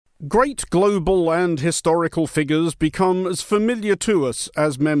Great global and historical figures become as familiar to us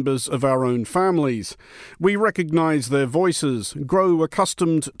as members of our own families. We recognise their voices, grow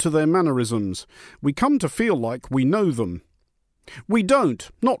accustomed to their mannerisms. We come to feel like we know them. We don't,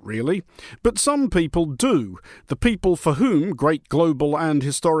 not really, but some people do, the people for whom great global and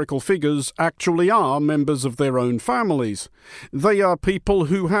historical figures actually are members of their own families. They are people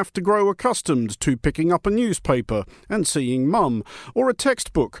who have to grow accustomed to picking up a newspaper and seeing mum, or a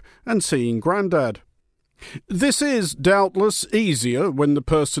textbook and seeing grandad. This is doubtless easier when the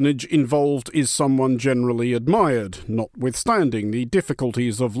personage involved is someone generally admired, notwithstanding the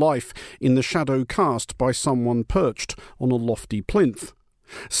difficulties of life in the shadow cast by someone perched on a lofty plinth.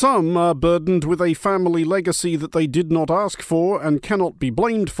 Some are burdened with a family legacy that they did not ask for and cannot be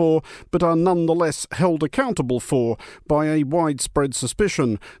blamed for, but are nonetheless held accountable for by a widespread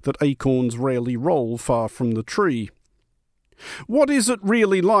suspicion that acorns rarely roll far from the tree. What is it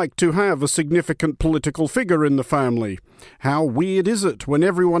really like to have a significant political figure in the family? How weird is it when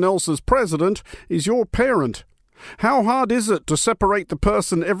everyone else's president is your parent? How hard is it to separate the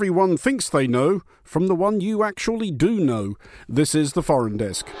person everyone thinks they know from the one you actually do know? This is The Foreign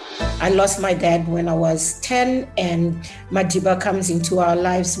Desk. I lost my dad when I was 10, and Madiba comes into our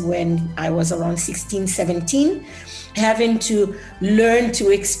lives when I was around 16, 17. Having to learn to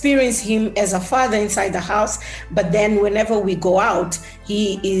experience him as a father inside the house, but then whenever we go out,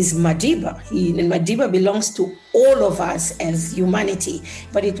 he is Madiba. And Madiba belongs to all of us as humanity.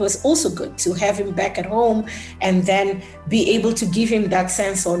 But it was also good to have him back at home and then be able to give him that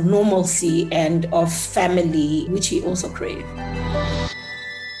sense of normalcy and of family, which he also craved.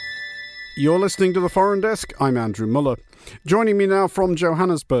 You're listening to The Foreign Desk. I'm Andrew Muller. Joining me now from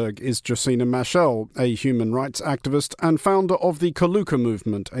Johannesburg is Josina Machel, a human rights activist and founder of the Kaluka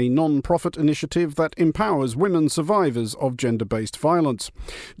Movement, a non-profit initiative that empowers women survivors of gender-based violence.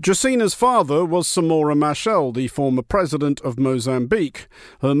 Josina's father was Samora Machel, the former president of Mozambique.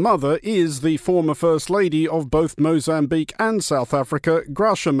 Her mother is the former First Lady of both Mozambique and South Africa,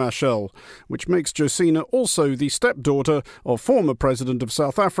 Graça Machel, which makes Josina also the stepdaughter of former President of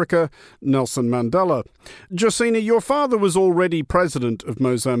South Africa, Nelson Mandela. Josina, your father was already president of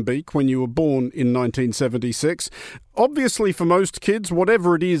Mozambique when you were born in 1976. Obviously, for most kids,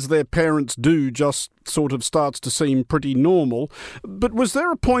 whatever it is their parents do just sort of starts to seem pretty normal. But was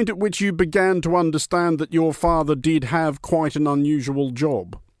there a point at which you began to understand that your father did have quite an unusual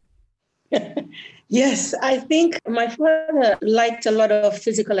job? Yes, I think my father liked a lot of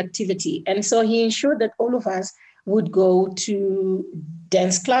physical activity. And so he ensured that all of us would go to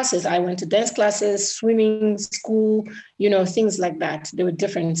dance classes. I went to dance classes, swimming school, things like that. There were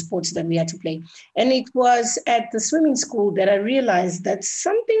different sports that we had to play. And it was at the swimming school that I realized that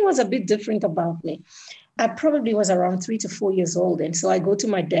something was a bit different about me. I probably was around 3 to 4 years old. And so I go to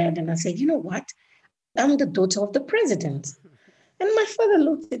my dad and I said, you know what? I'm the daughter of the president. And my father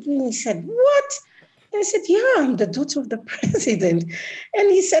looked at me and he said, what? And I said, yeah, I'm the daughter of the president.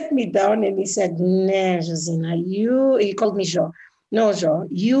 And he sat me down and he said, nah, Josina, he called me Jo. No, Jo,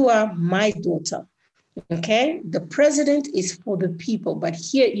 you are my daughter, okay? The president is for the people, but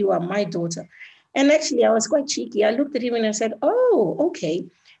here you are my daughter. And actually, I was quite cheeky. I looked at him and I said, oh, okay.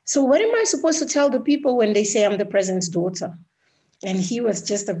 So what am I supposed to tell the people when they say I'm the president's daughter? And he was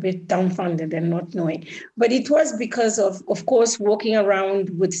just a bit dumbfounded and not knowing. But it was because of course, walking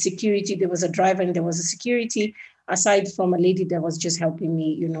around with security. There was a driver and there was a security, aside from a lady that was just helping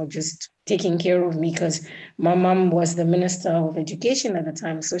me, just taking care of me, because my mom was the Minister of Education at the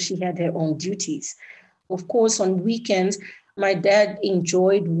time. So she had her own duties. Of course, on weekends, my dad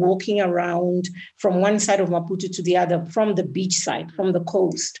enjoyed walking around from one side of Maputo to the other, from the beach side, from the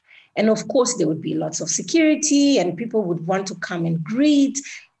coast. And of course, there would be lots of security and people would want to come and greet.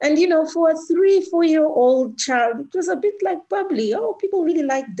 And, for a 3-4-year-old child, it was a bit like bubbly. Oh, people really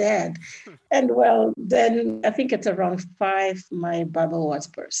like dad. And well, then I think at around 5, my bubble was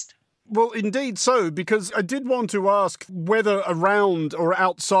burst. Well, indeed so, because I did want to ask whether around or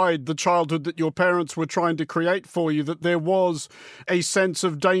outside the childhood that your parents were trying to create for you, that there was a sense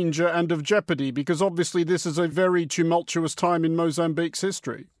of danger and of jeopardy, because obviously this is a very tumultuous time in Mozambique's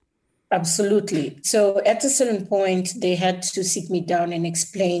history. Absolutely. So at a certain point, they had to sit me down and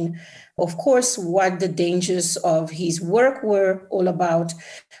explain, of course, what the dangers of his work were all about.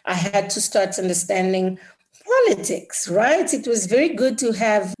 I had to start understanding politics, right? It was very good to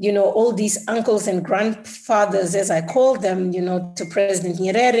have, all these uncles and grandfathers, as I call them, to President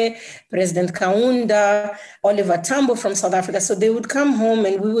Nyerere, President Kaunda, Oliver Tambo from South Africa. So they would come home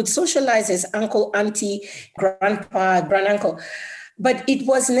and we would socialize as uncle, auntie, grandpa, granduncle. But it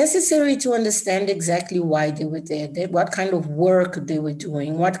was necessary to understand exactly why they were there, what kind of work they were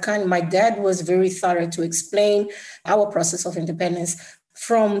doing, my dad was very thorough to explain our process of independence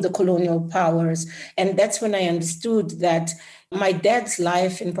from the colonial powers. And that's when I understood that my dad's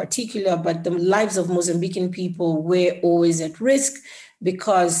life in particular, but the lives of Mozambican people were always at risk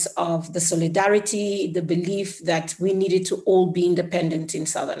because of the solidarity, the belief that we needed to all be independent in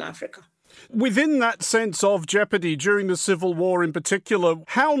Southern Africa. Within that sense of jeopardy during the Civil War in particular,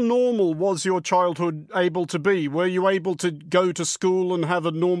 how normal was your childhood able to be? Were you able to go to school and have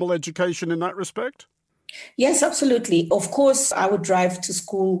a normal education in that respect? Yes, absolutely. Of course, I would drive to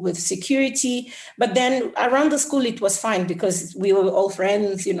school with security, but then around the school, it was fine because we were all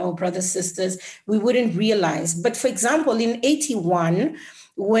friends, brothers, sisters. We wouldn't realize. But for example, in 81,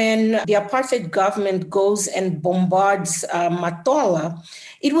 when the apartheid government goes and bombards Matola,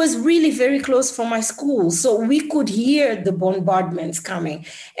 it was really very close from my school. So we could hear the bombardments coming.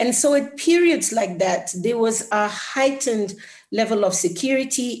 And so at periods like that, there was a heightened level of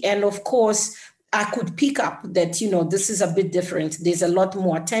security. And of course, I could pick up that, this is a bit different. There's a lot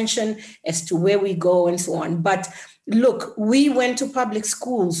more attention as to where we go and so on. But look, we went to public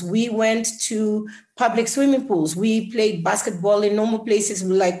schools. We went to public swimming pools. We played basketball in normal places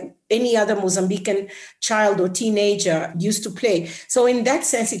like any other Mozambican child or teenager used to play. So in that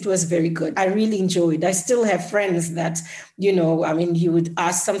sense, it was very good. I really enjoyed. I still have friends that, you would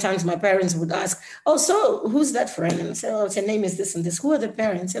ask, sometimes my parents would ask, oh, so who's that friend? And say, oh, her name is this and this. Who are the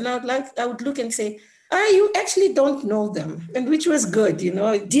parents? And I would look and say, you actually don't know them. And which was good,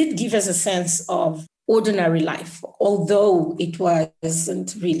 it did give us a sense of ordinary life, although it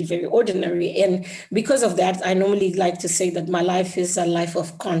wasn't really very ordinary. And because of that, I normally like to say that my life is a life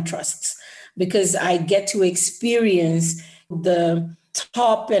of contrasts, because I get to experience the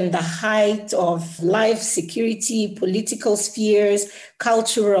top and the height of life, security, political spheres,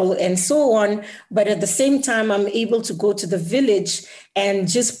 cultural, and so on. But at the same time, I'm able to go to the village and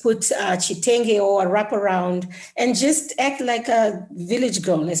just put a chitenge or a wraparound and just act like a village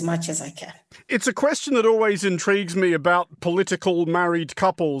girl as much as I can. It's a question that always intrigues me about political married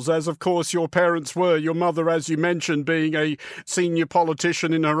couples, as of course your parents were, your mother, as you mentioned, being a senior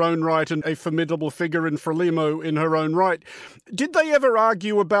politician in her own right and a formidable figure in Frelimo in her own right. Did they ever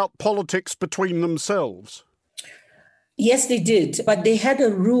argue about politics between themselves? Yes, they did. But they had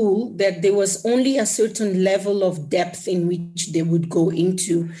a rule that there was only a certain level of depth in which they would go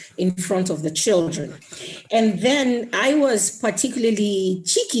into in front of the children. And then I was particularly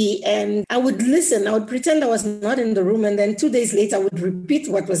cheeky and I would listen. I would pretend I was not in the room. And then 2 days later, I would repeat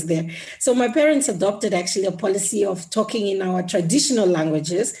what was there. So my parents adopted actually a policy of talking in our traditional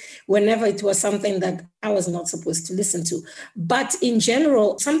languages whenever it was something that I was not supposed to listen to. But in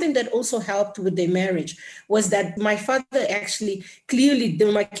general, something that also helped with their marriage was that my father actually clearly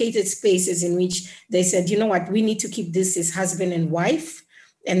demarcated spaces in which they said, you know what, we need to keep this as husband and wife.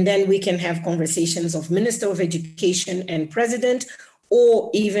 And then we can have conversations of Minister of Education and President,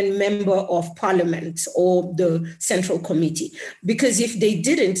 or even member of parliament or the central committee. Because if they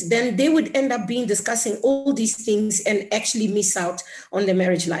didn't, then they would end up discussing all these things and actually miss out on their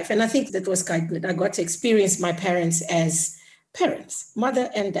marriage life. And I think that was quite good. I got to experience my parents as parents, mother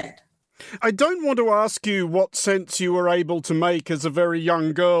and dad. I don't want to ask you what sense you were able to make as a very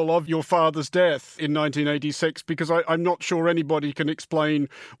young girl of your father's death in 1986, because I'm not sure anybody can explain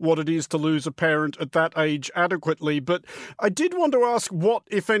what it is to lose a parent at that age adequately. But I did want to ask what,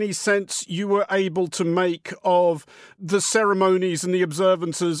 if any, sense you were able to make of the ceremonies and the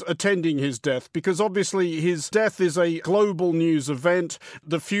observances attending his death, because obviously his death is a global news event.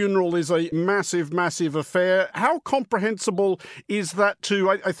 The funeral is a massive, massive affair. How comprehensible is that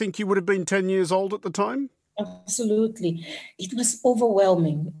to, I think you would have been 10 years old at the time? Absolutely. It was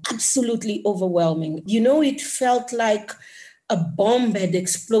overwhelming, absolutely overwhelming. It felt like a bomb had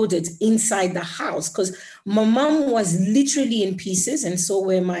exploded inside the house because my mom was literally in pieces, and so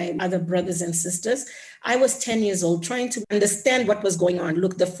were my other brothers and sisters. I was 10 years old trying to understand what was going on.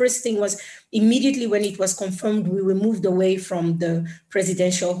 Look, the first thing was immediately when it was confirmed, we were moved away from the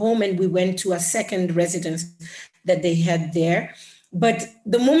presidential home and we went to a second residence that they had there. But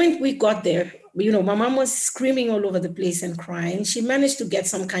the moment we got there, my mom was screaming all over the place and crying. She managed to get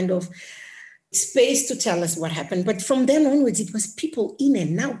some kind of space to tell us what happened. But from then onwards, it was people in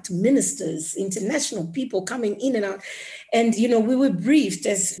and out, ministers, international people coming in and out. And, we were briefed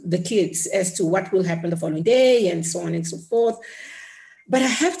as the kids as to what will happen the following day and so on and so forth. But I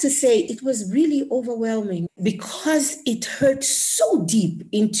have to say, it was really overwhelming because it hurt so deep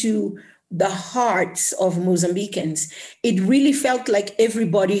into the hearts of Mozambicans. It really felt like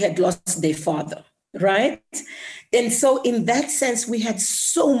everybody had lost their father. right? And so in that sense, we had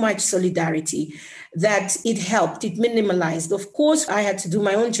so much solidarity that it helped, it minimalized. Of course, I had to do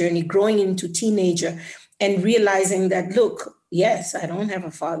my own journey growing into teenager and realizing that, look, yes, I don't have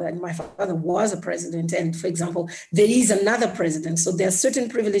a father, and my father was a president. And for example, there is another president. So there are certain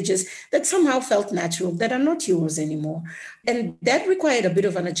privileges that somehow felt natural that are not yours anymore. And that required a bit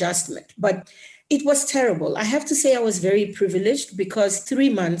of an adjustment. But it was terrible. I have to say I was very privileged because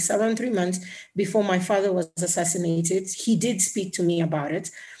around 3 months before my father was assassinated, he did speak to me about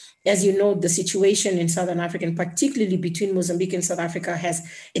it. As you know, the situation in Southern Africa, and particularly between Mozambique and South Africa, has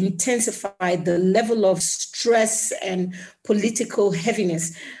intensified. The level of stress and political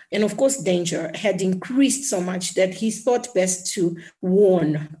heaviness, and of course, danger, had increased so much that he thought best to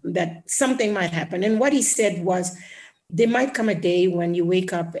warn that something might happen. And what he said was, there might come a day when you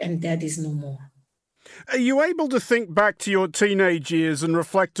wake up and dad is no more. Are you able to think back to your teenage years and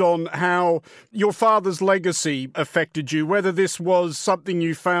reflect on how your father's legacy affected you, whether this was something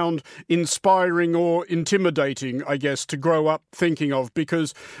you found inspiring or intimidating, I guess, to grow up thinking of?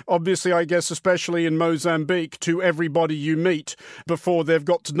 Because obviously, I guess, especially in Mozambique, to everybody you meet before they've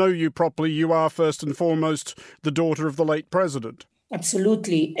got to know you properly, you are first and foremost the daughter of the late president.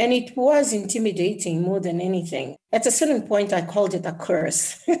 Absolutely. And it was intimidating more than anything. At a certain point, I called it a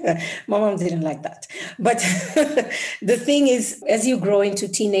curse. My mom didn't like that. But the thing is, as you grow into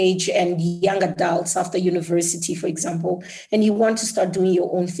teenage and young adults after university, for example, and you want to start doing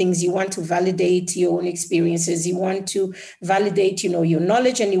your own things, you want to validate your own experiences, you want to validate, your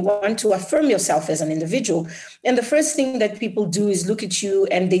knowledge, and you want to affirm yourself as an individual. And the first thing that people do is look at you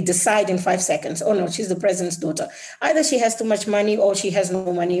and they decide in 5 seconds, oh no, she's the president's daughter. Either she has too much money or she has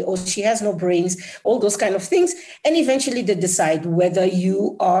no money or she has no brains, all those kind of things. And eventually they decide whether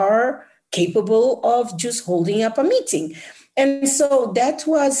you are capable of just holding up a meeting. And so that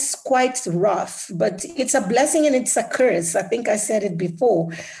was quite rough, but it's a blessing and it's a curse. I think I said it before.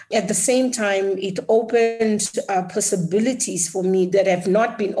 At the same time, it opened possibilities for me that have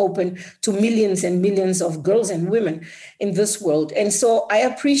not been open to millions and millions of girls and women in this world. And so I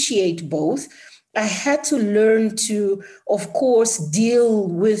appreciate both. I had to learn to, of course, deal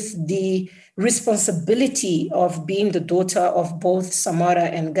with the responsibility of being the daughter of both Samara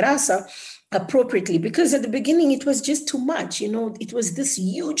and Graça appropriately, because at the beginning it was just too much. It was this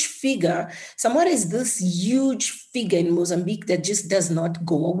huge figure. Samara is this huge figure in Mozambique that just does not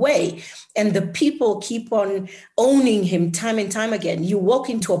go away. And the people keep on owning him time and time again. You walk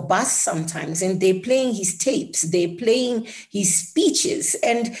into a bus sometimes and they're playing his tapes, they're playing his speeches,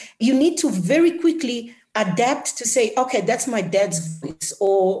 and you need to very quickly adapt to say, okay, that's my dad's voice,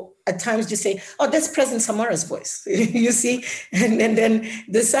 or at times just say, oh, that's President Samara's voice, you see, and then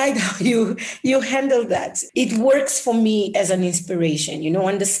decide how you handle that. It works for me as an inspiration,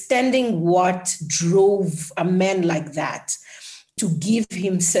 understanding what drove a man like that to give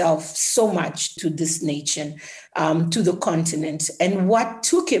himself so much to this nation, to the continent, and what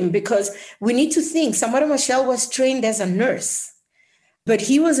took him, because we need to think, Samara Machel was trained as a nurse. But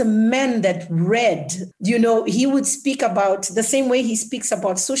he was a man that read, he would speak about the same way he speaks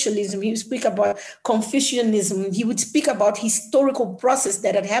about socialism. He would speak about Confucianism. He would speak about historical process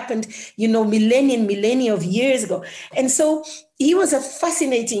that had happened, millennia of years ago. And so he was a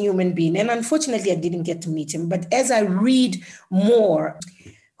fascinating human being. And unfortunately, I didn't get to meet him. But as I read more,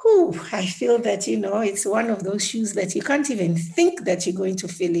 I feel that, it's one of those shoes that you can't even think that you're going to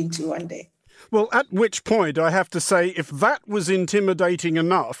fill into one day. Well, at which point, I have to say, if that was intimidating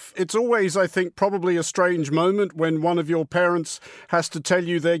enough, it's always, I think, probably a strange moment when one of your parents has to tell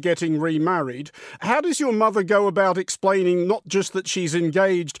you they're getting remarried. How does your mother go about explaining not just that she's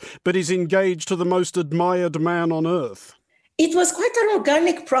engaged, but is engaged to the most admired man on earth? It was quite an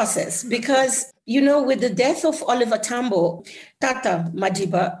organic process because, with the death of Oliver Tambo, Tata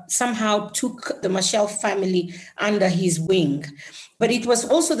Madiba somehow took the Machel family under his wing. But it was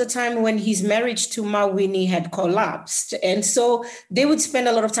also the time when his marriage to Mawini had collapsed. And so they would spend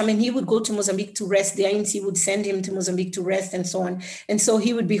a lot of time, and he would go to Mozambique to rest. The ANC would send him to Mozambique to rest and so on. And so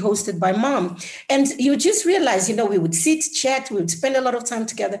he would be hosted by mom. And you just realize, we would sit, chat, we would spend a lot of time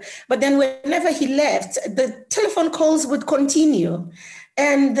together. But then whenever he left, the telephone calls would continue.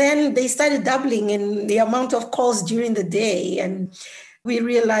 And then they started doubling in the amount of calls during the day. And we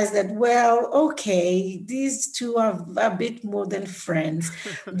realized that, these two are a bit more than friends.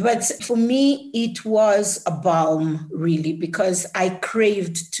 But for me, it was a balm, really, because I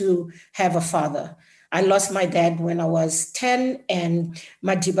craved to have a father. I lost my dad when I was 10, and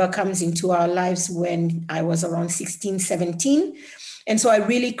Madiba comes into our lives when I was around 16, 17. And so I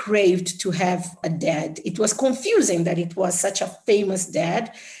really craved to have a dad. It was confusing that it was such a famous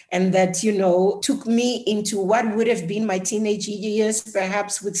dad and that, took me into what would have been my teenage years,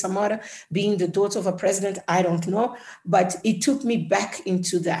 perhaps with Samara being the daughter of a president, I don't know. But it took me back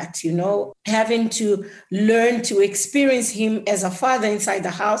into that, having to learn to experience him as a father inside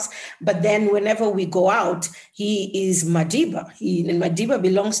the house. But then whenever we go out, he is Madiba. And Madiba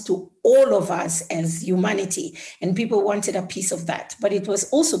belongs to all of us as humanity. And people wanted a piece of that. But it was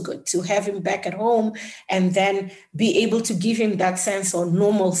also good to have him back at home and then be able to give him that sense of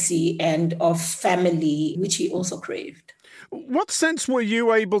normalcy and of family, which he also craved. What sense were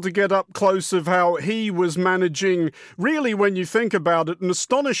you able to get up close of how he was managing, really, when you think about it, an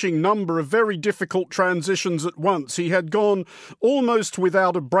astonishing number of very difficult transitions at once? He had gone almost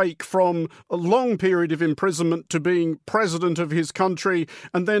without a break from a long period of imprisonment to being president of his country,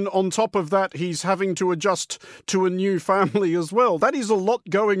 and then on top of that, he's having to adjust to a new family as well. That is a lot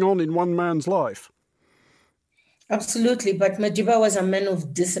going on in one man's life. Absolutely, but Madiba was a man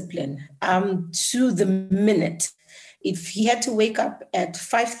of discipline to the minute. If he had to wake up at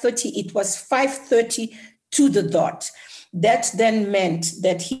 5:30, it was 5:30 to the dot. That then meant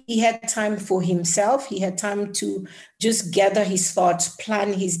that he had time for himself. He had time to just gather his thoughts,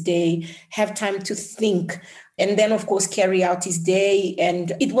 plan his day, have time to think, and then, of course, carry out his day.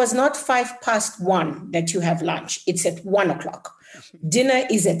 And it was not 1:05 that you have lunch. It's at 1:00. Dinner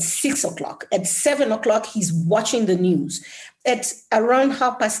is at 6:00. At 7:00, he's watching the news. At around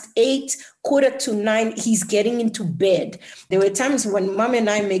 8:30, 8:45, he's getting into bed. There were times when Mom and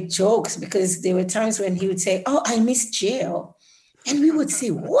I make jokes because there were times when he would say, "Oh, I miss jail." And we would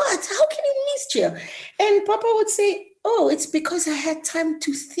say, "What? How can you miss jail?" And Papa would say, "Oh, it's because I had time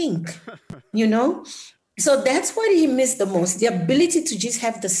to think," So that's what he missed the most, the ability to just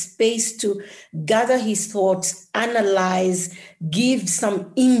have the space to gather his thoughts, analyze, give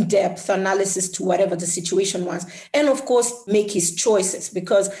some in-depth analysis to whatever the situation was, and of course, make his choices,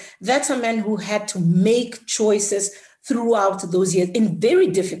 because that's a man who had to make choices throughout those years, in very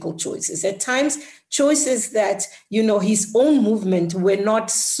difficult choices. At times, choices that, his own movement were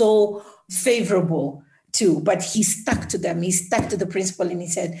not so favorable to, but he stuck to them. He stuck to the principle and he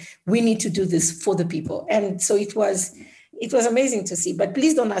said, we need to do this for the people. And so it was amazing to see. But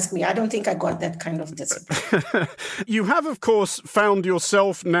please don't ask me. I don't think I got that kind of discipline. You have, of course, found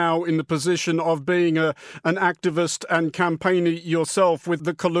yourself now in the position of being an activist and campaigner yourself with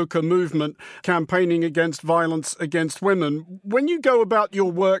the Kuluka movement, campaigning against violence against women. When you go about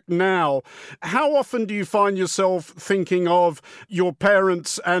your work now, how often do you find yourself thinking of your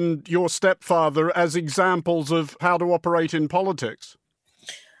parents and your stepfather as examples of how to operate in politics?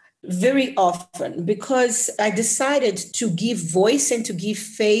 Very often, because I decided to give voice and to give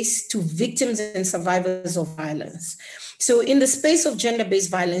face to victims and survivors of violence. So in the space of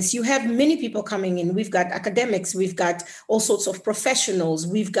gender-based violence, you have many people coming in. We've got academics, we've got all sorts of professionals,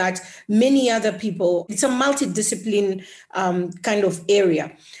 we've got many other people. It's a multidiscipline kind of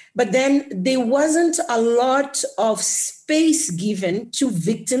area. But then there wasn't a lot of space given to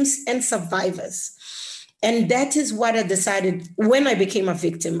victims and survivors. And that is what I decided when I became a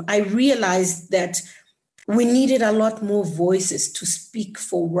victim. I realized that we needed a lot more voices to speak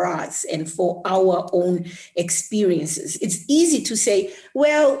for us and for our own experiences. It's easy to say,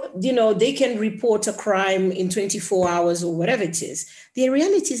 well, they can report a crime in 24 hours or whatever it is. The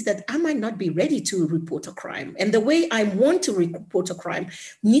reality is that I might not be ready to report a crime. And the way I want to report a crime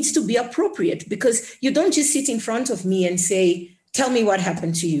needs to be appropriate, because you don't just sit in front of me and say, tell me what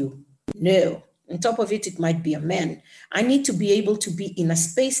happened to you. No. On top of it, it might be a man. I need to be able to be in a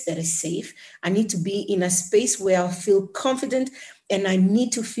space that is safe. I need to be in a space where I feel confident, and I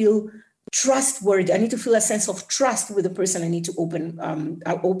need to feel trustworthy. I need to feel a sense of trust with the person I need to open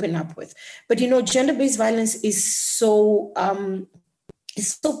up with. But gender-based violence is so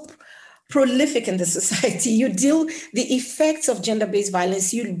prolific in the society. You deal the effects of gender-based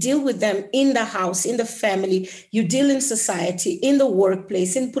violence, you deal with them in the house, in the family, you deal in society, in the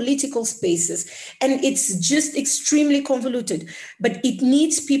workplace, in political spaces. And it's just extremely convoluted. But it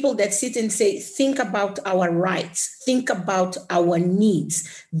needs people that sit and say, think about our rights, think about our needs.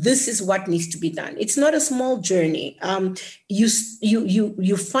 This is what needs to be done. It's not a small journey.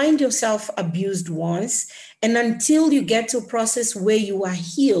 You find yourself abused once, and until you get to a process where you are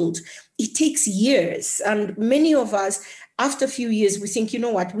healed, it takes years. And many of us, after a few years, we think,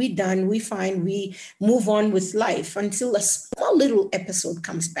 we're done, we're fine, we move on with life, until a small little episode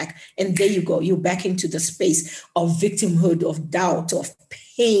comes back. And there you go, you're back into the space of victimhood, of doubt, of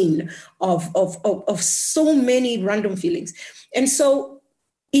pain, of so many random feelings. And so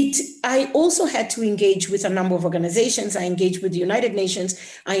I also had to engage with a number of organizations. I engaged with the United Nations.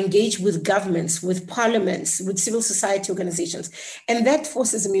 I engaged with governments, with parliaments, with civil society organizations. And that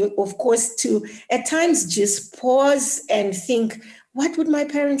forces me, of course, to at times just pause and think, what would my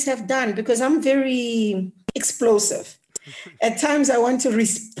parents have done? Because I'm very explosive. At times I want to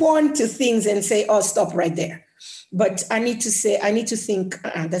respond to things and say, oh, stop right there. But I need to think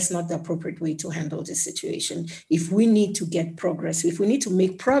that's not the appropriate way to handle this situation. If we need to get progress, if we need to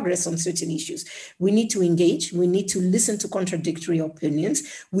make progress on certain issues, we need to engage. We need to listen to contradictory opinions.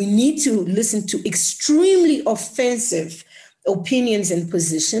 We need to listen to extremely offensive opinions and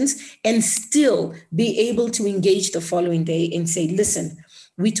positions and still be able to engage the following day and say, listen,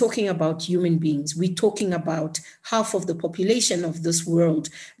 we're talking about human beings. We're talking about half of the population of this world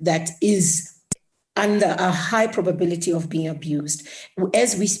that is under a high probability of being abused.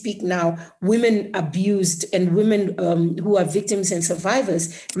 As we speak now, women abused and women who are victims and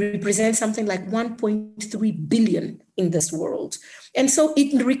survivors represent something like 1.3 billion in this world. And so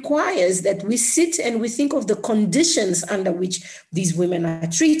it requires that we sit and we think of the conditions under which these women are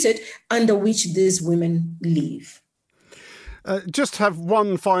treated, under which these women live. Just have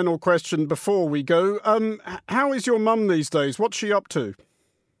one final question before we go. How is your mum these days? What's she up to?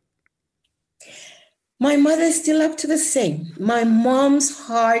 My mother is still up to the same. My mom's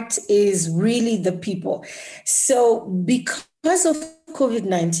heart is really the people. So because of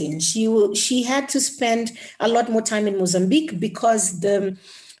COVID-19, she had to spend a lot more time in Mozambique because the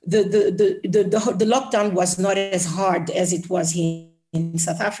lockdown was not as hard as it was here in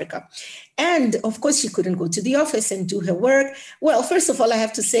South Africa. And of course, she couldn't go to the office and do her work. Well, first of all, I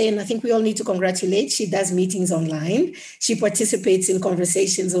have to say, and I think we all need to congratulate, she does meetings online. She participates in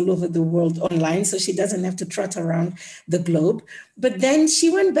conversations all over the world online, so she doesn't have to trot around the globe. But then she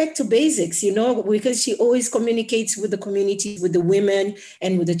went back to basics, because she always communicates with the community, with the women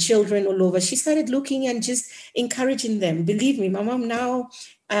and with the children all over. She started looking and just encouraging them. Believe me, my mom now,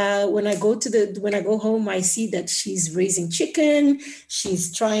 when I go home, I see that she's raising chicken.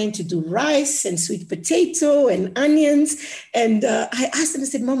 She's trying to do rice and sweet potato and onions. And I asked her, I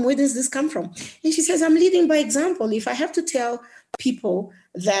said, Mom, where does this come from? And she says, I'm leading by example. If I have to tell people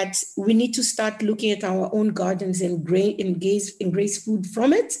that we need to start looking at our own gardens and graze food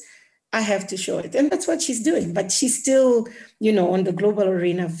from it, I have to show it. And that's what she's doing. But she's still, on the global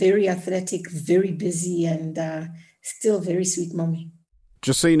arena, very athletic, very busy, and still very sweet mommy.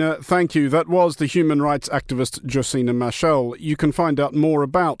 Josina, thank you. That was the human rights activist Josina Machel. You can find out more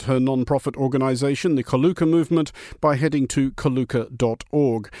about her non-profit organisation, the Coluca Movement, by heading to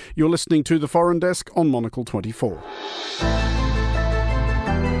coluca.org. You're listening to The Foreign Desk on Monocle 24.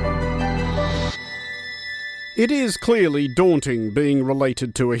 It is clearly daunting being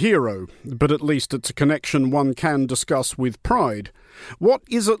related to a hero, but at least it's a connection one can discuss with pride. What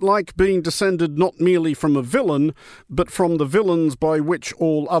is it like being descended not merely from a villain, but from the villains by which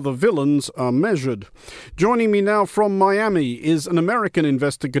all other villains are measured? Joining me now from Miami is an American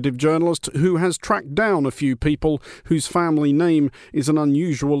investigative journalist who has tracked down a few people whose family name is an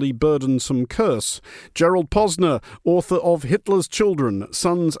unusually burdensome curse. Gerald Posner, author of Hitler's Children,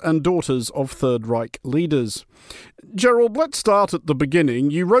 Sons and Daughters of Third Reich Leaders. Gerald, let's start at the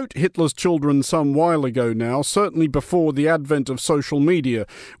beginning. You wrote Hitler's Children some while ago now, certainly before the advent of social media,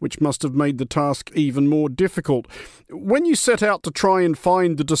 which must have made the task even more difficult. When you set out to try and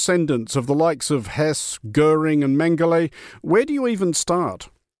find the descendants of the likes of Hess, Goering and Mengele, where do you even start?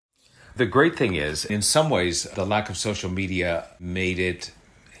 The great thing is, in some ways, the lack of social media made it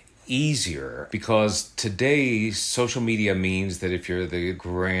easier, because today social media means that if you're the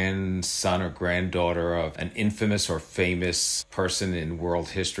grandson or granddaughter of an infamous or famous person in world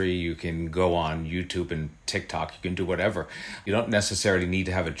history, you can go on YouTube and TikTok, you can do whatever. You don't necessarily need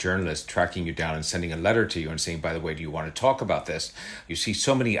to have a journalist tracking you down and sending a letter to you and saying, by the way, do you want to talk about this? You see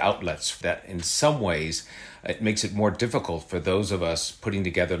so many outlets that in some ways it makes it more difficult for those of us putting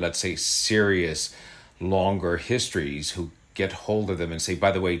together, let's say, serious, longer histories who get hold of them and say,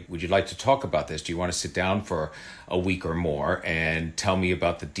 by the way, would you like to talk about this? Do you want to sit down for a week or more and tell me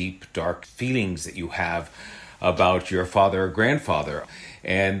about the deep, dark feelings that you have about your father or grandfather?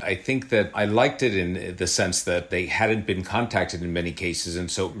 And I think that I liked it in the sense that they hadn't been contacted in many cases. And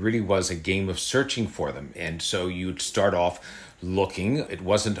so it really was a game of searching for them. And so you'd start off looking. It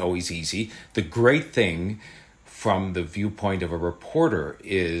wasn't always easy. The great thing from the viewpoint of a reporter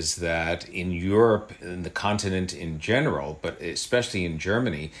is that in Europe, in the continent in general, but especially in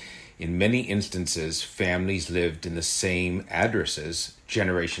Germany, in many instances, families lived in the same addresses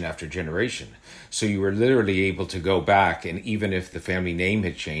generation after generation. So you were literally able to go back, and even if the family name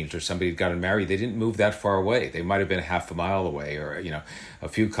had changed or somebody had gotten married, they didn't move that far away. They might have been half a mile away or, a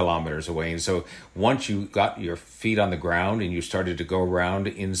few kilometers away. And so once you got your feet on the ground and you started to go around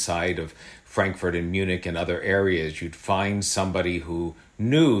inside of Frankfurt and Munich and other areas, you'd find somebody who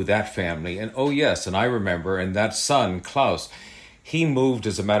knew that family. And oh yes, and I remember, and that son, Klaus, he moved,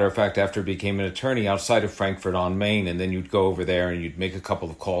 as a matter of fact, after he became an attorney outside of Frankfurt on Main, and then you'd go over there and you'd make a couple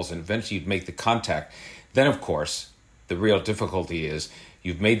of calls and eventually you'd make the contact. Then, of course, the real difficulty is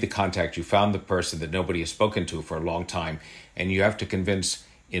you've made the contact, you found the person that nobody has spoken to for a long time, and you have to convince,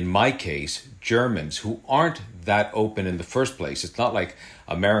 in my case, Germans who aren't that open in the first place. It's not like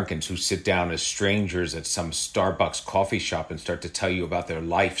Americans who sit down as strangers at some Starbucks coffee shop and start to tell you about their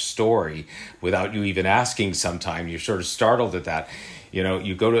life story without you even asking sometime. You're sort of startled at that.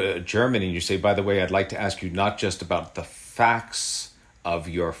 You go to Germany and you say, by the way, I'd like to ask you not just about the facts of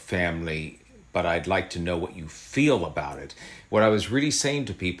your family, but I'd like to know what you feel about it. What I was really saying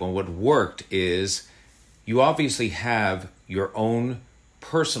to people, and what worked, is you obviously have your own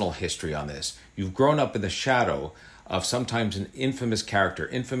personal history on this. You've grown up in the shadow of sometimes an infamous character,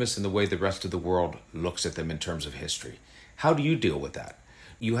 infamous in the way the rest of the world looks at them in terms of history. How do you deal with that?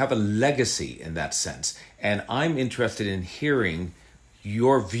 You have a legacy in that sense, and I'm interested in hearing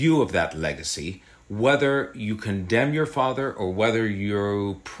your view of that legacy, whether you condemn your father or whether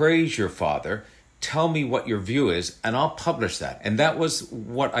you praise your father. Tell me what your view is, and I'll publish that. And that was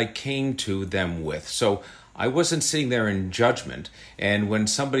what I came to them with. So I wasn't sitting there in judgment. And when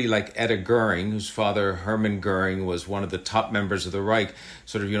somebody like Etta Goering, whose father, Hermann Goering, was one of the top members of the Reich,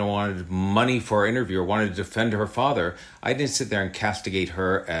 sort of, wanted money for an interview or wanted to defend her father, I didn't sit there and castigate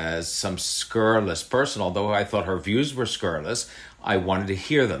her as some scurrilous person, although I thought her views were scurrilous. I wanted to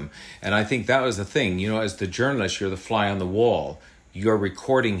hear them. And I think that was the thing. As the journalist, you're the fly on the wall. You're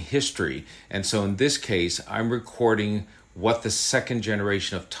recording history. And so in this case, I'm recording what the second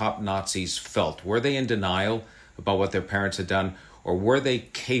generation of top Nazis felt. Were they in denial about what their parents had done, or were they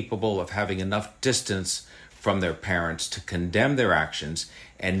capable of having enough distance from their parents to condemn their actions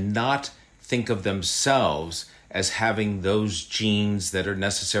and not think of themselves as having those genes that are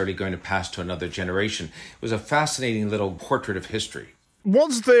necessarily going to pass to another generation? It was a fascinating little portrait of history.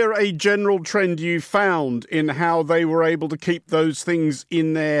 Was there a general trend you found in how they were able to keep those things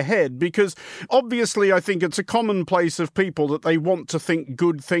in their head? Because obviously I think it's a commonplace of people that they want to think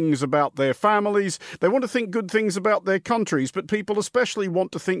good things about their families, they want to think good things about their countries, but people especially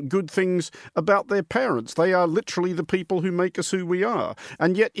want to think good things about their parents. They are literally the people who make us who we are.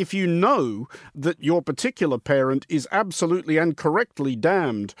 And yet if you know that your particular parent is absolutely and correctly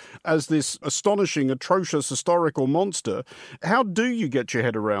damned as this astonishing, atrocious historical monster, how do you get your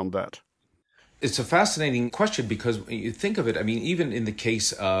head around that? It's a fascinating question because when you think of it, even in the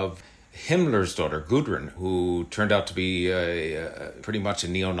case of Himmler's daughter, Gudrun, who turned out to be pretty much a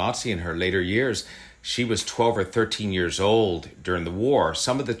neo-Nazi in her later years, she was 12 or 13 years old during the war.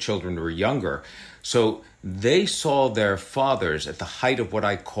 Some of the children were younger. So they saw their fathers at the height of what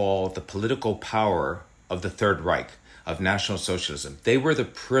I call the political power of the Third Reich, of National Socialism. They were the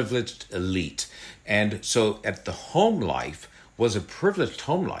privileged elite. And so at the home life, was a privileged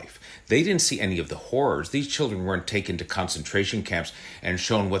home life. They didn't see any of the horrors. These children weren't taken to concentration camps and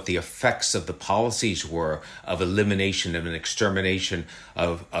shown what the effects of the policies were of elimination and extermination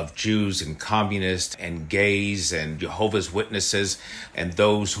of Jews and communists and gays and Jehovah's Witnesses and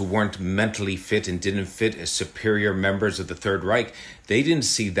those who weren't mentally fit and didn't fit as superior members of the Third Reich. They didn't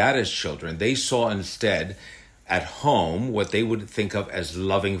see that as children. They saw instead at home what they would think of as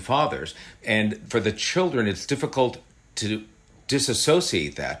loving fathers. And for the children, it's difficult to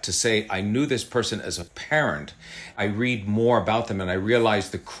disassociate that, to say, I knew this person as a parent. I read more about them and I realize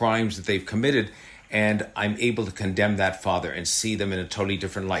the crimes that they've committed, and I'm able to condemn that father and see them in a totally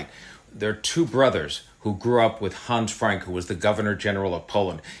different light. There are two brothers who grew up with Hans Frank, who was the Governor General of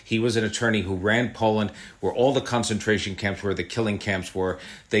Poland. He was an attorney who ran Poland, where all the concentration camps were, the killing camps were.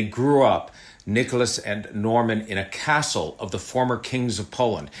 They grew up, Nicholas and Norman, in a castle of the former kings of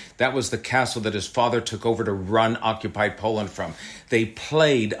Poland. That was the castle that his father took over to run occupied Poland from. They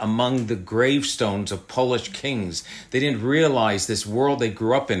played among the gravestones of Polish kings. They didn't realize this world they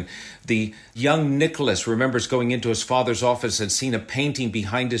grew up in. The young Nicholas remembers going into his father's office and seeing a painting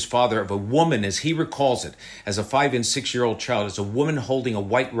behind his father of a woman, as he recalls it, as a 5 and 6 year old child, as a woman holding a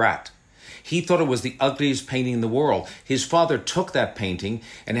white rat. He thought it was the ugliest painting in the world. His father took that painting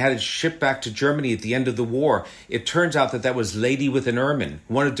and had it shipped back to Germany at the end of the war. It turns out that was Lady with an Ermine,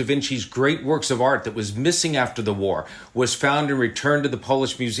 one of Da Vinci's great works of art that was missing after the war, was found and returned to the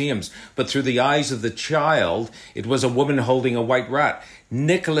Polish museums. But through the eyes of the child, it was a woman holding a white rat.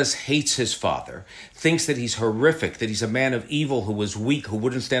 Nicholas hates his father, thinks that he's horrific, that he's a man of evil who was weak, who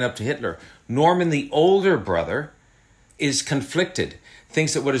wouldn't stand up to Hitler. Norman, the older brother, is conflicted,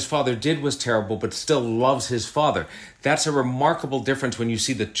 thinks that what his father did was terrible, but still loves his father. That's a remarkable difference when you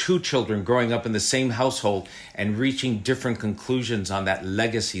see the two children growing up in the same household and reaching different conclusions on that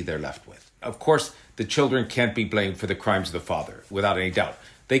legacy they're left with. Of course, the children can't be blamed for the crimes of the father, without any doubt.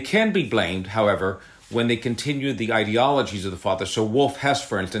 They can be blamed, however, when they continue the ideologies of the father. So Wolf Hess,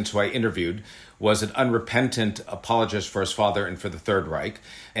 for instance, who I interviewed, was an unrepentant apologist for his father and for the Third Reich,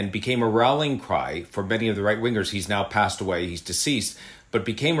 and became a rallying cry for many of the right-wingers. He's now passed away, he's deceased, but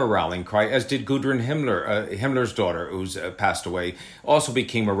became a rallying cry, as did Gudrun Himmler, Himmler's daughter, who's passed away, also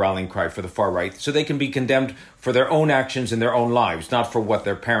became a rallying cry for the far right. So they can be condemned for their own actions in their own lives, not for what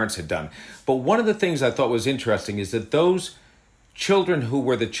their parents had done. But one of the things I thought was interesting is that those children who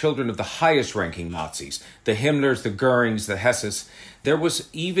were the children of the highest ranking Nazis, the Himmlers, the Goerings, the Hesses, there was,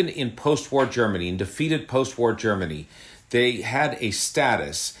 even in post-war Germany, in defeated post-war Germany, they had a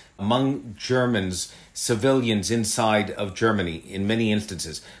status among Germans, civilians inside of Germany in many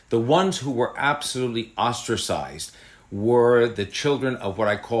instances. The ones who were absolutely ostracized were the children of what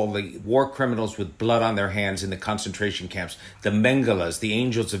I call the war criminals with blood on their hands in the concentration camps, the Mengeles, the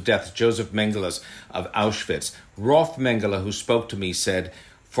angels of death, Joseph Mengeles of Auschwitz. Rolf Mengele, who spoke to me, said,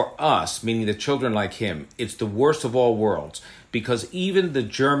 for us, meaning the children like him, it's the worst of all worlds, because even the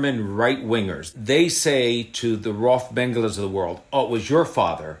German right-wingers, they say to the Rolf Mengeles of the world, oh, it was your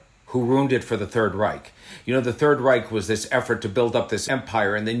father who ruined it for the Third Reich. You know, the Third Reich was this effort to build up this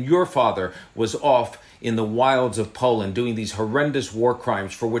empire, and then your father was off in the wilds of Poland doing these horrendous war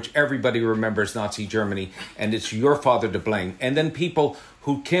crimes for which everybody remembers Nazi Germany, and it's your father to blame. And then people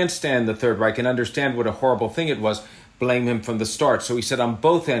who can't stand the Third Reich and understand what a horrible thing it was, blame him from the start. So he said, on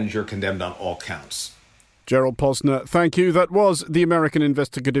both ends, you're condemned on all counts. Gerald Posner, thank you. That was the American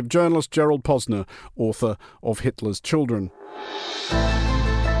investigative journalist Gerald Posner, author of Hitler's Children.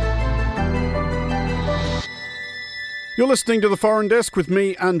 You're listening to The Foreign Desk with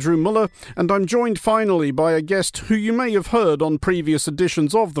me, Andrew Muller, and I'm joined finally by a guest who you may have heard on previous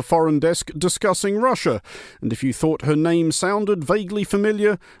editions of The Foreign Desk discussing Russia. And if you thought her name sounded vaguely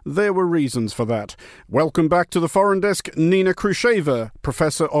familiar, there were reasons for that. Welcome back to The Foreign Desk, Nina Khrushcheva,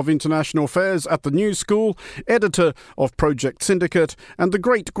 Professor of International Affairs at the New School, editor of Project Syndicate, and the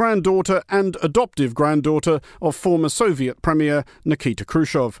great-granddaughter and adoptive granddaughter of former Soviet Premier Nikita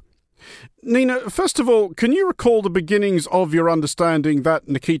Khrushchev. Nina, first of all, can you recall the beginnings of your understanding that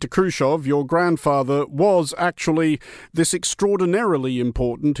Nikita Khrushchev, your grandfather, was actually this extraordinarily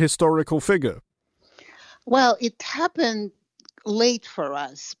important historical figure? Well, it happened late for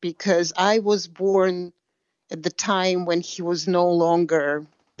us because I was born at the time when he was no longer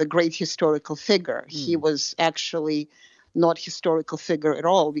the great historical figure. He was actually not historical figure at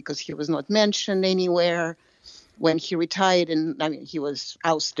all because he was not mentioned anywhere. When he retired, he was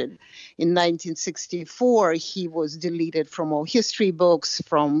ousted in 1964, he was deleted from all history books,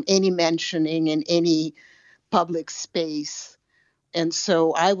 from any mentioning in any public space. And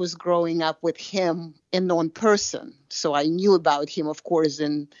so I was growing up with him, a known person. So I knew about him, of course,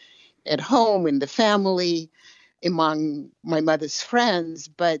 at home, in the family, among my mother's friends.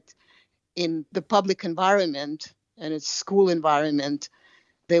 But in the public environment and its school environment,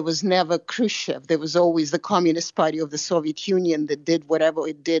 there was never Khrushchev. There was always the Communist Party of the Soviet Union that did whatever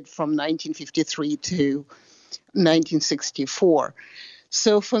it did from 1953 to 1964.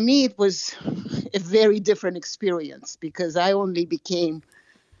 So for me, it was a very different experience because I only became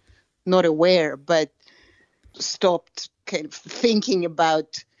not aware, but stopped kind of thinking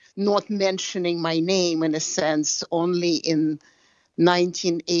about not mentioning my name in a sense only in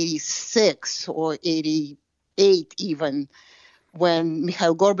 1986 or 88 even, when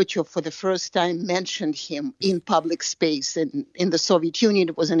Mikhail Gorbachev for the first time mentioned him in public space. In the Soviet Union,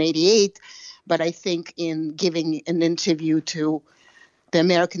 it was in 88, but I think in giving an interview to the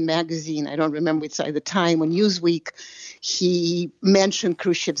American magazine, I don't remember it's at the time, on Newsweek, he mentioned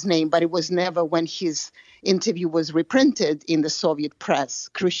Khrushchev's name, but it was never when his interview was reprinted in the Soviet press.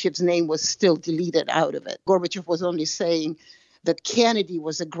 Khrushchev's name was still deleted out of it. Gorbachev was only saying that Kennedy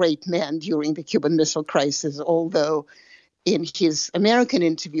was a great man during the Cuban Missile Crisis, although In his American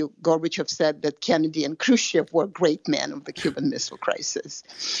interview, Gorbachev said that Kennedy and Khrushchev were great men of the Cuban Missile Crisis.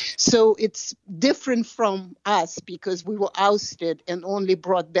 So it's different from us because we were ousted and only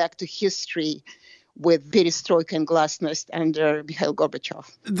brought back to history with perestroika and glasnost under Mikhail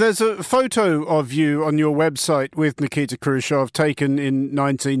Gorbachev. There's a photo of you on your website with Nikita Khrushchev taken in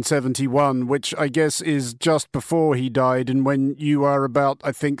 1971, which I guess is just before he died and when you are about,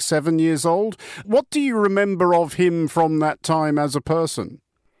 I think, 7 years old. What do you remember of him from that time as a person?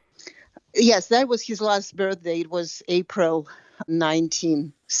 Yes, that was his last birthday. It was April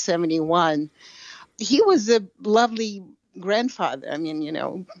 1971. He was a lovely grandfather. I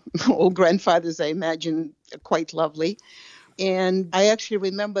mean, all grandfathers, I imagine, are quite lovely. And I actually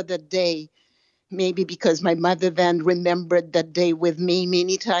remember that day, maybe because my mother then remembered that day with me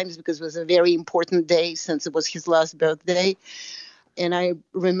many times because it was a very important day since it was his last birthday. And I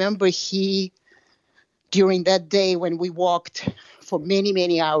remember during that day when we walked for many,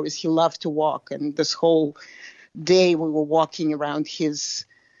 many hours, he loved to walk. And this whole day we were walking around his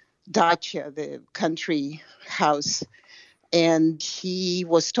dacha, the country house. And he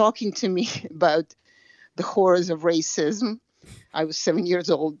was talking to me about the horrors of racism. I was 7 years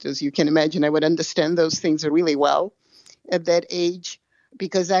old, as you can imagine. I would understand those things really well at that age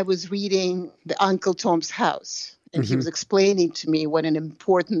because I was reading the Uncle Tom's House. And he was explaining to me what an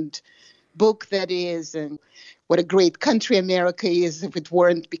important book that is and what a great country America is if it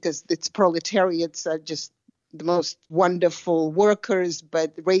weren't because its proletariats are just the most wonderful workers.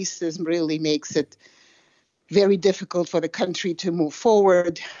 But racism really makes it very difficult for the country to move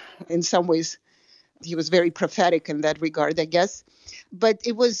forward. In some ways, he was very prophetic in that regard, I guess. But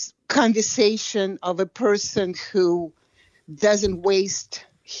it was conversation of a person who doesn't waste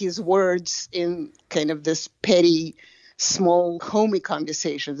his words in kind of this petty, small, homey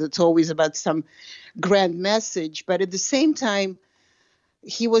conversations. It's always about some grand message. But at the same time,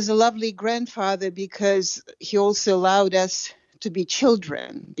 he was a lovely grandfather because he also allowed us to be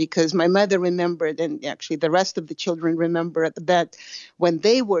children, because my mother remembered, and actually the rest of the children remember that when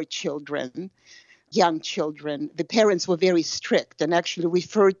they were children, young children, the parents were very strict and actually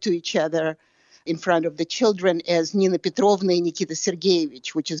referred to each other in front of the children as Nina Petrovna and Nikita Sergeyevich,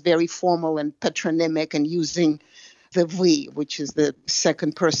 which is very formal and patronymic and using the "вы," which is the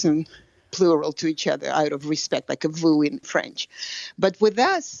second person plural to each other out of respect, like a vous in French. But with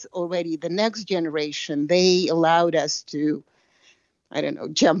us already, the next generation, they allowed us to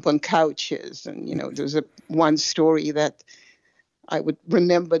jump on couches. And, there's one story that I would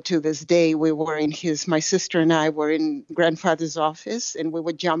remember to this day. My sister and I were in grandfather's office and we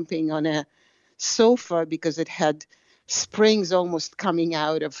were jumping on a sofa because it had springs almost coming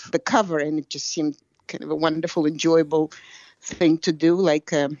out of the cover. And it just seemed kind of a wonderful, enjoyable thing to do,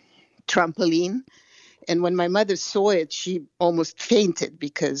 like a trampoline. And when my mother saw it, she almost fainted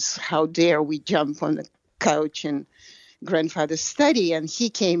because how dare we jump on the couch in grandfather's study. And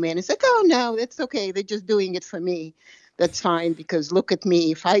he came in and said, "Oh, no, that's okay. They're just doing it for me. That's fine, because look at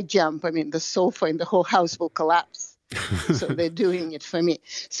me. If I jump, the sofa in the whole house will collapse. So they're doing it for me."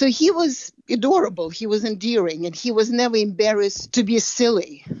 So he was adorable. He was endearing, and he was never embarrassed to be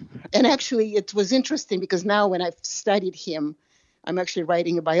silly. And actually, it was interesting because now when I've studied him, I'm actually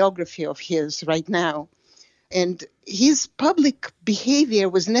writing a biography of his right now. And his public behavior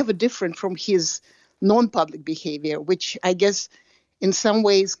was never different from his non-public behavior, which I guess in some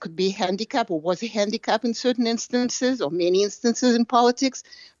ways could be a handicap or was a handicap in certain instances or many instances in politics.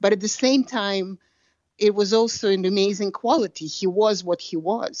 But at the same time, it was also an amazing quality. He was what he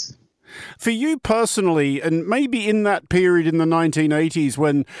was. For you personally, and maybe in that period in the 1980s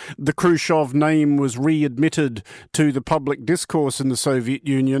when the Khrushchev name was readmitted to the public discourse in the Soviet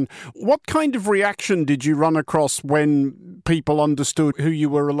Union, what kind of reaction did you run across when people understood who you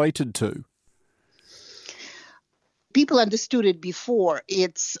were related to? People understood it before.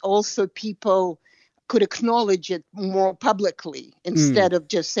 It's also people could acknowledge it more publicly instead of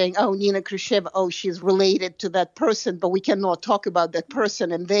just saying, "Oh, Nina Khrushchev, she's related to that person, but we cannot talk about that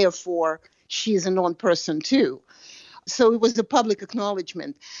person, and therefore she's a non-person too." So it was a public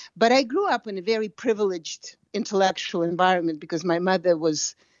acknowledgement. But I grew up in a very privileged intellectual environment because my mother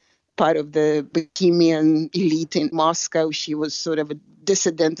was part of the bohemian elite in Moscow. She was sort of a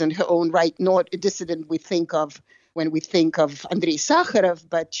dissident in her own right, not a dissident we think of when we think of Andrei Sakharov,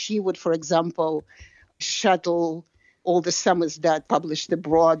 but she would, for example, shuttle all the samizdat published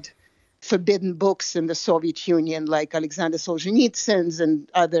abroad forbidden books in the Soviet Union, like Alexander Solzhenitsyn's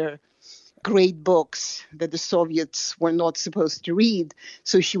and other great books that the Soviets were not supposed to read.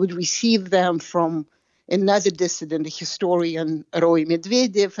 So she would receive them from another dissident, a historian, Roy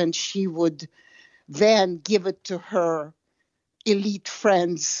Medvedev, and she would then give it to her elite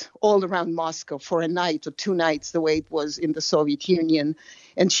friends all around Moscow for a night or 2 nights, the way it was in the Soviet Union.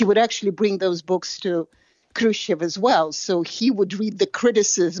 And she would actually bring those books to Khrushchev as well. So he would read the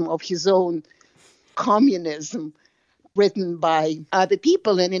criticism of his own communism written by other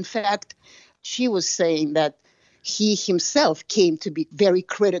people. And in fact, she was saying that he himself came to be very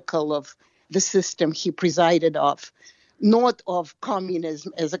critical of the system he presided of, not of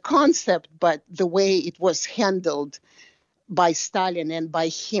communism as a concept, but the way it was handled by Stalin and by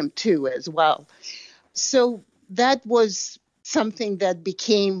him too as well. So that was something that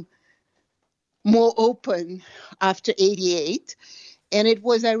became more open after 88. And it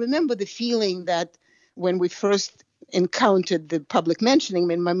was, I remember the feeling that when we first encountered the public mentioning, I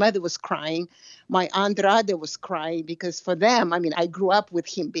mean, my mother was crying, my Aunt Rada was crying, because for them, I mean, I grew up with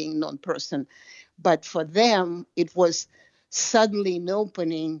him being a non-person, but for them, it was suddenly an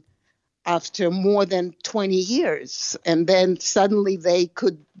opening after more than 20 years. And then suddenly they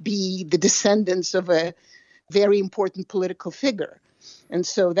could be the descendants of a very important political figure. And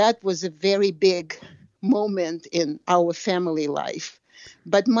so that was a very big moment in our family life.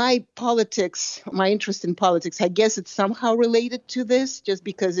 But my interest in politics, I guess it's somehow related to this, just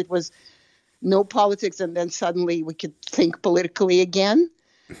because it was no politics and then suddenly we could think politically again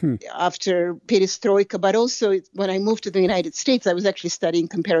after perestroika. But also when I moved to the United States, I was actually studying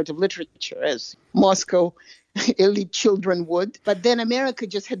comparative literature, as Moscow elite children would. But then America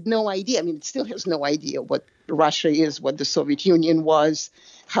just had no idea. I mean, it still has no idea what Russia is, what the Soviet Union was,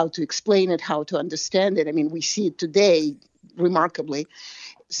 how to explain it, how to understand it. I mean, we see it today remarkably.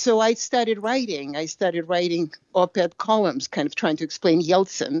 So I started writing. Op-ed columns, kind of trying to explain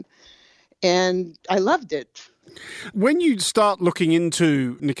Yeltsin. And I loved it. When you start looking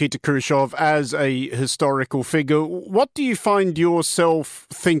into Nikita Khrushchev as a historical figure, what do you find yourself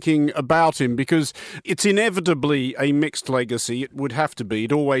thinking about him? Because it's inevitably a mixed legacy. It would have to be.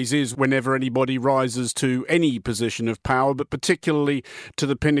 It always is whenever anybody rises to any position of power, but particularly to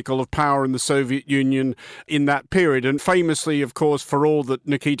the pinnacle of power in the Soviet Union in that period. And famously, of course, for all that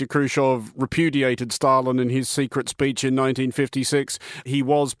Nikita Khrushchev repudiated Stalin in his secret speech in 1956, he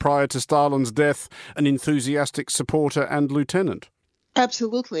was, prior to Stalin's death, an enthusiastic supporter and lieutenant.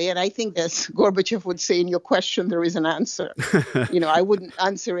 Absolutely. And I think, as Gorbachev would say in your question, there is an answer. I wouldn't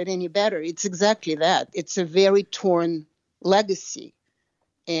answer it any better. It's exactly that. It's a very torn legacy.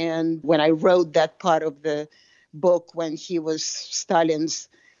 And when I wrote that part of the book, when he was Stalin's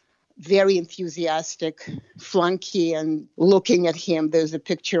very enthusiastic flunky and looking at him, there's a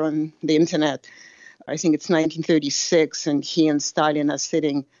picture on the internet. I think it's 1936, and he and Stalin are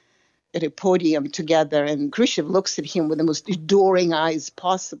sitting at a podium together, and Khrushchev looks at him with the most adoring eyes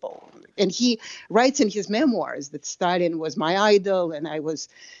possible. And he writes in his memoirs that Stalin was my idol, and I was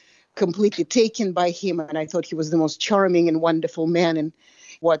completely taken by him, and I thought he was the most charming and wonderful man and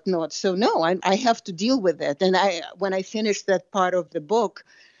whatnot. So no, I have to deal with it. And when I finished that part of the book,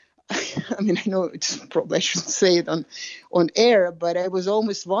 I mean, I know it's probably I shouldn't say it on air, but I was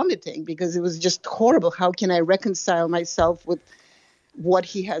almost vomiting because it was just horrible. How can I reconcile myself with what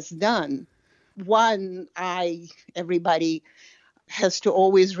he has done? One, everybody has to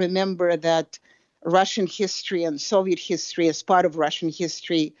always remember that Russian history and Soviet history as part of Russian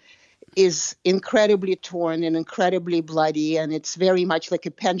history is incredibly torn and incredibly bloody, and it's very much like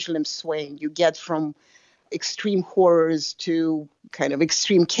a pendulum swing. You get from extreme horrors to kind of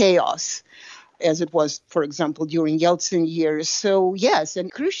extreme chaos, as it was, for example, during Yeltsin years. So yes,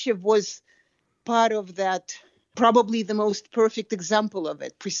 and Khrushchev was part of that, probably the most perfect example of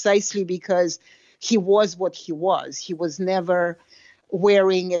it, precisely because he was what he was. He was never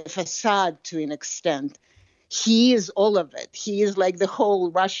wearing a facade to an extent. He is all of it. He is like the whole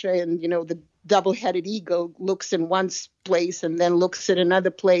Russia, and, the double-headed eagle looks in one place and then looks at another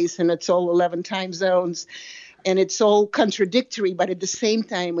place, and it's all 11 time zones. And it's all contradictory, but at the same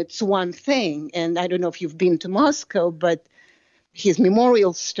time, it's one thing. And I don't know if you've been to Moscow, but his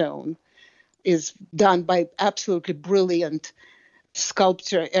memorial stone is done by absolutely brilliant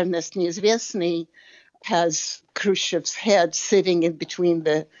sculptor Ernest Neizvestny, has Khrushchev's head sitting in between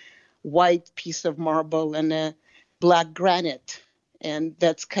the white piece of marble and a black granite. And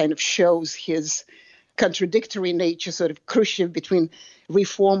that kind of shows his contradictory nature, sort of Khrushchev between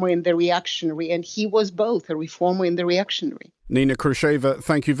reformer and the reactionary. And he was both a reformer and the reactionary. Nina Khrushcheva,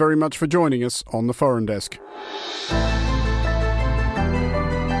 thank you very much for joining us on the Foreign Desk.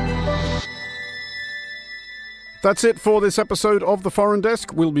 That's it for this episode of The Foreign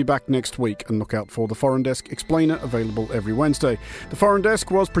Desk. We'll be back next week, and look out for The Foreign Desk Explainer, available every Wednesday. The Foreign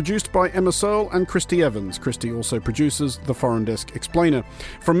Desk was produced by Emma Searle and Christy Evans. Christy also produces The Foreign Desk Explainer.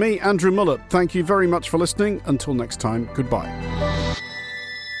 From me, Andrew Muller, thank you very much for listening. Until next time, goodbye.